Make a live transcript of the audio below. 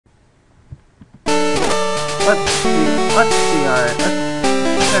Let's see, alright,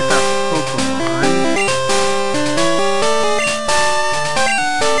 let's check out Pokemon.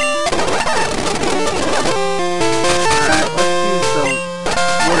 Alright,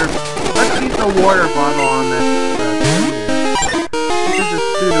 let's use the water bottle on this, this is a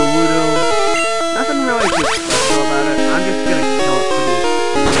Sudowoodo. Nothing really too special about it, I'm just gonna kill it pretty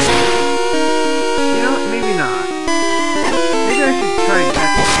easy. You know what, maybe not. Maybe I should try and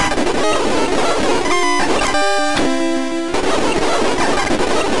catch it.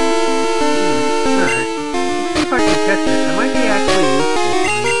 Catch it. It might be actually useful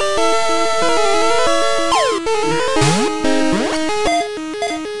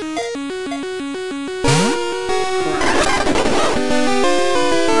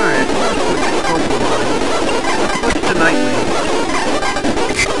Alright, let's switch to Pokemon. Let's switch to Nightwing.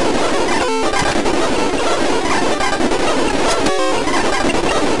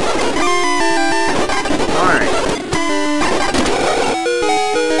 Alright.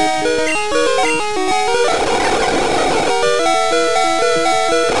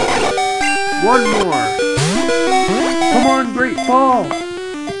 One more! Come on, Great Ball!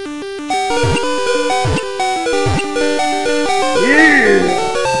 Yeah!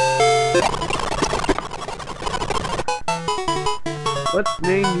 Let's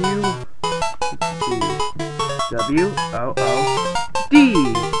name you... let's see... W-O-O-D!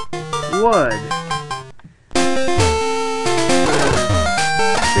 Wood!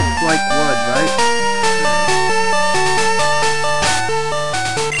 Sticks like wood, right?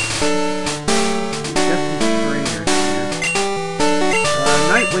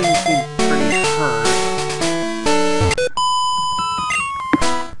 Nightwing seems pretty hurt.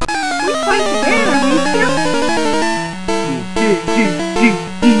 We fight together, Mister!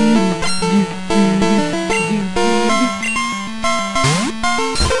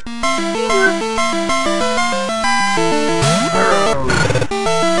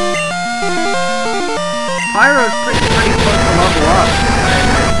 Pyro's pretty close to level up.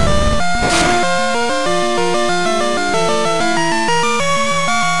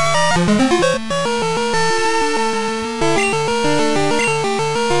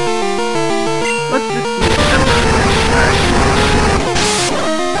 Let's just use Furry.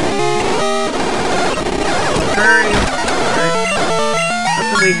 Alright.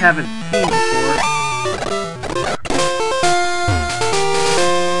 Something we haven't seen before.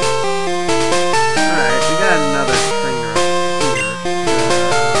 Alright, we got another trainer here.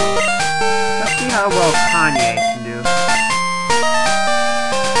 Let's see how well Kanye can do.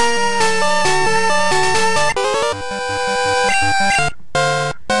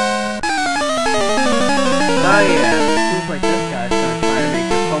 Oh yeah, seems like this guy's gonna try to make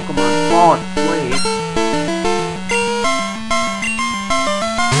your Pokemon fall asleep.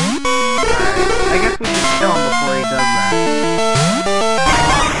 Alright, I guess we should kill him before he does that.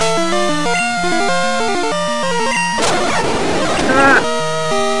 Ah!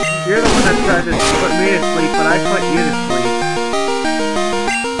 You're the one that tried to put me to sleep, but I put you to sleep.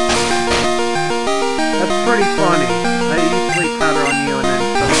 That's pretty funny. I use sleep powder on you and then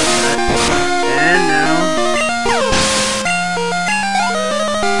stuff like that. And now...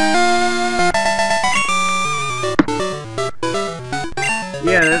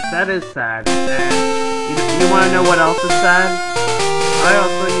 yeah, that is sad. And you want to know what else is sad? I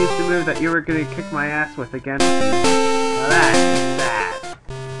also used the move that you were going to kick my ass with against me. Now that's sad.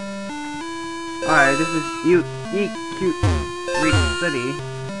 Alright, this is Cute City,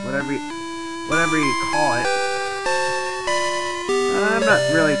 whatever you call it. I'm not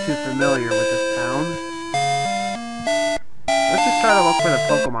really too familiar with this town. Let's just try to look for the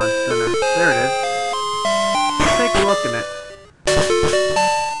Pokemon Center. There it is. Let's take a look at it.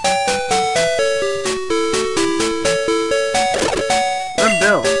 I'm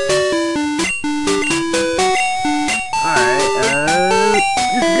Bill. Alright,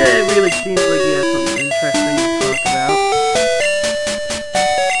 this guy really seems like he has something interesting to talk about.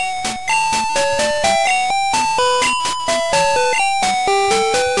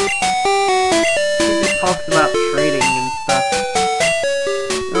 He just talks about trading and stuff.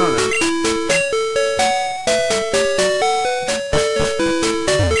 I don't know.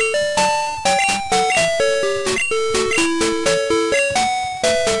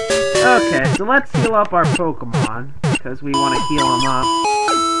 Okay, so let's heal up our Pokemon, because we want to heal them up.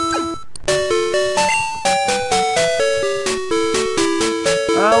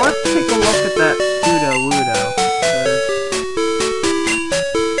 Let's take a look at that Sudowoodo.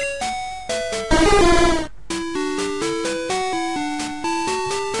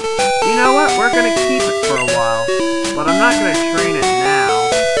 You know what? We're gonna keep it for a while, but I'm not gonna train it now.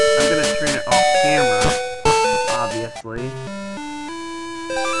 I'm gonna train it off camera.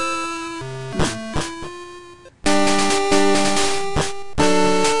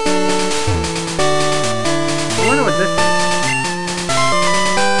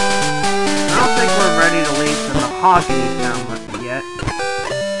 need to leave the mahogany sound yet.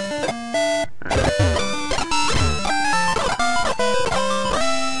 Alright.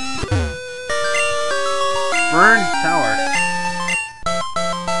 Burned tower.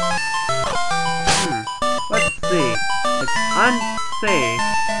 Let's see. It's unsafe,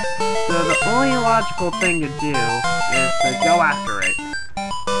 so the only logical thing to do is to go after it.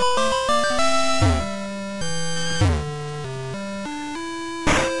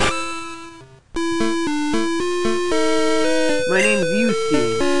 My name's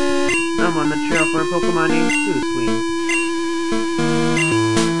Yusi. I'm on the trail for a Pokemon named Snoozefest.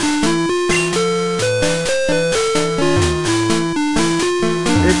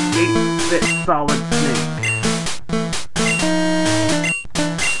 This 8-bit solid snake.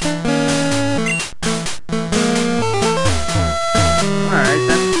 Alright,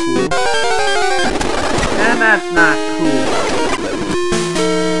 that's cool. And that's not cool.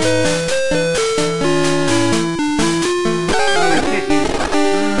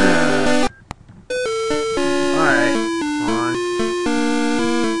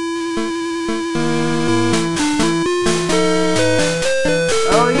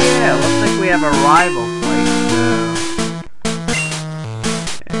 Have a rival fight, so...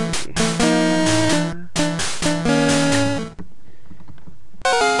 Okay.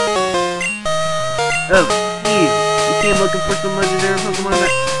 Oh, Steve! You came looking for some legendary Pokemon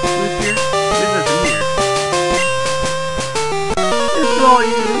that lives here? There's nothing here. It's all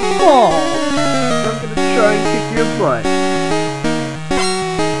your fault! I'm gonna try and kick your butt.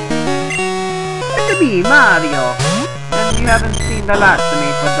 It's me, Mario! And you haven't seen the last of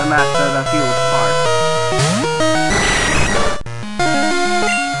me for the last of the fuse part.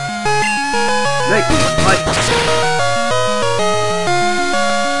 Fight!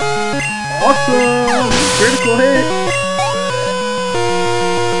 Awesome! Critical hit!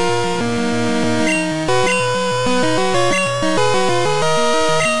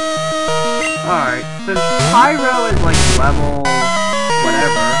 Alright, since Pyro is like level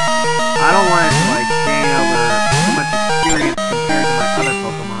whatever, I don't want it to like gain over too much experience compared to my other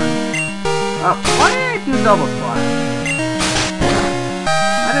Pokemon. Why did I do double slash?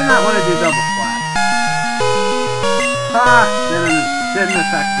 I did not want to do double slash. Didn't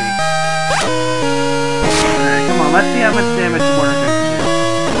affect me. Alright, come on, let's see how much damage water gun can do.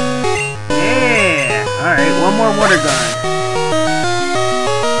 Yeah! Alright, one more water gun.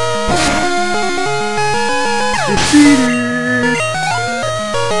 Defeated!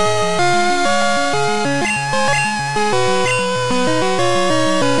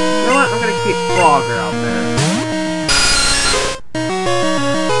 Keep Frogger out there.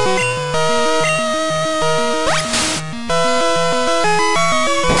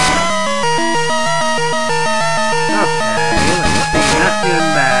 Okay, let's see. Not doing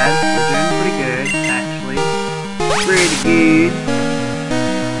bad. We're doing pretty good, actually. Pretty good.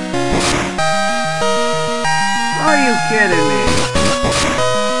 Are you kidding me?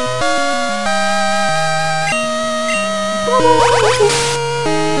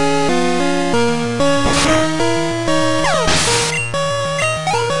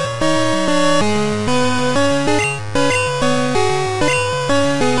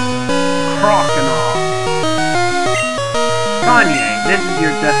 This is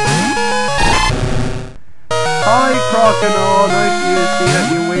your destiny. Hi, Crocodile. Nice to see that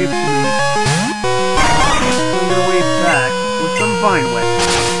you waved to me. I'm gonna wave back with some Vine Whip.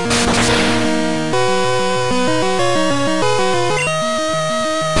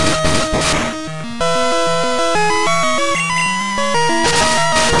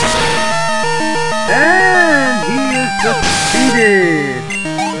 And he is defeated.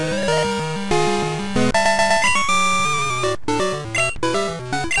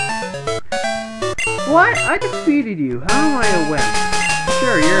 What? I defeated you. How am I a wimp?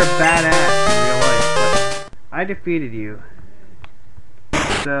 Sure, you're a badass in real life, but I defeated you.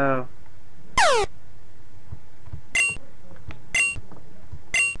 So...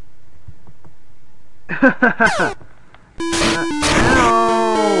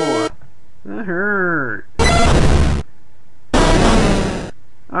 Ow! That hurt.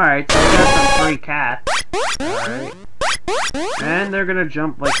 Alright, so I got some free cats. Alright. And they're gonna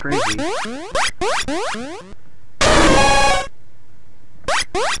jump like crazy.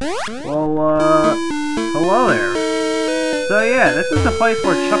 Well, hello there. So yeah, this is the place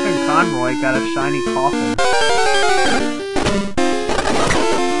where Chuck and Conroy got a shiny coffin.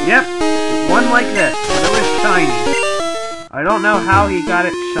 Yep, one like this, but it was shiny. I don't know how he got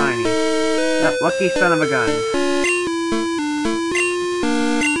it shiny. That lucky son of a gun.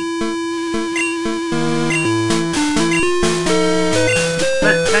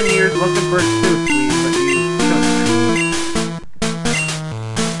 Spent 10 years looking for a Snoozefest, but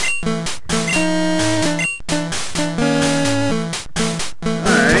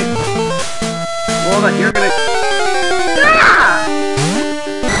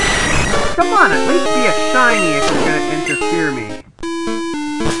shiny if you're gonna interfere me.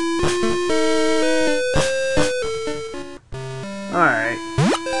 Alright.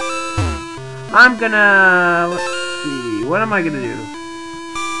 I'm gonna... let's see. What am I gonna do?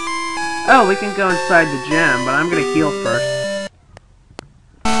 Oh, we can go inside the gym, but I'm gonna heal first.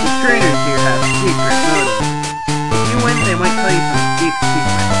 The trainers here have secret motives. If you win, they might tell you some deep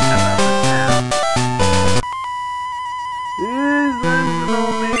secrets about the town. I'm an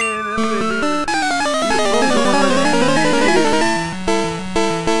old man. I'm gonna do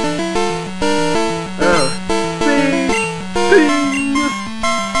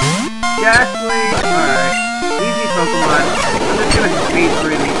Ghastly! Alright. Easy Pokemon. I'm just gonna speed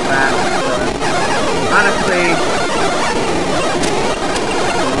through these fast. Honestly...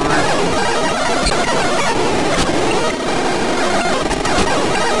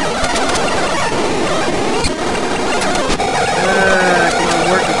 I can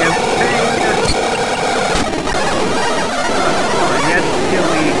work against pain. Oh, come on. You had to kill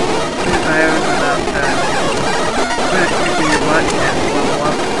me since I was about to finish kicking your butt and level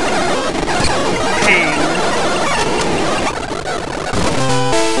up. Dang.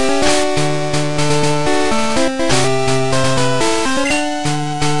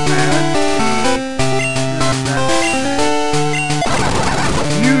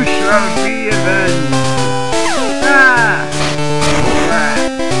 You shall be avenged. Ah!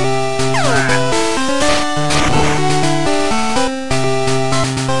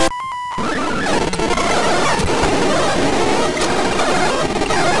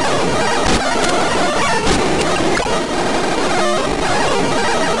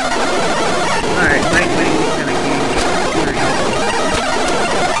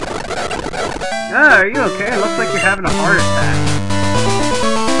 Oh, are you okay? It looks like you're having a heart attack.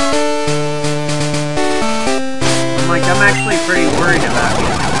 I'm actually pretty worried about you.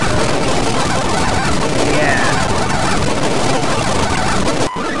 Yeah.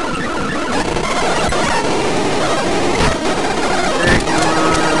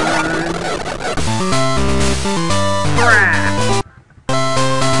 Crap!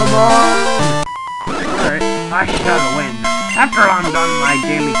 Come on! Alright, I shall win. After I'm done my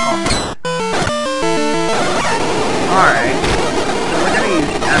daily coffee. Alright, so we're gonna use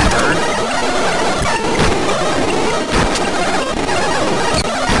Ember.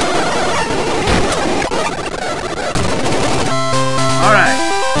 Alright,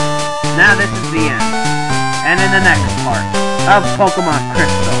 now this is the end. And in the next part of Pokemon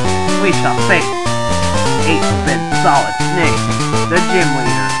Crystal, we shall face 8-bit Solid Snake, the gym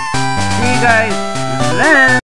leader. See you guys then!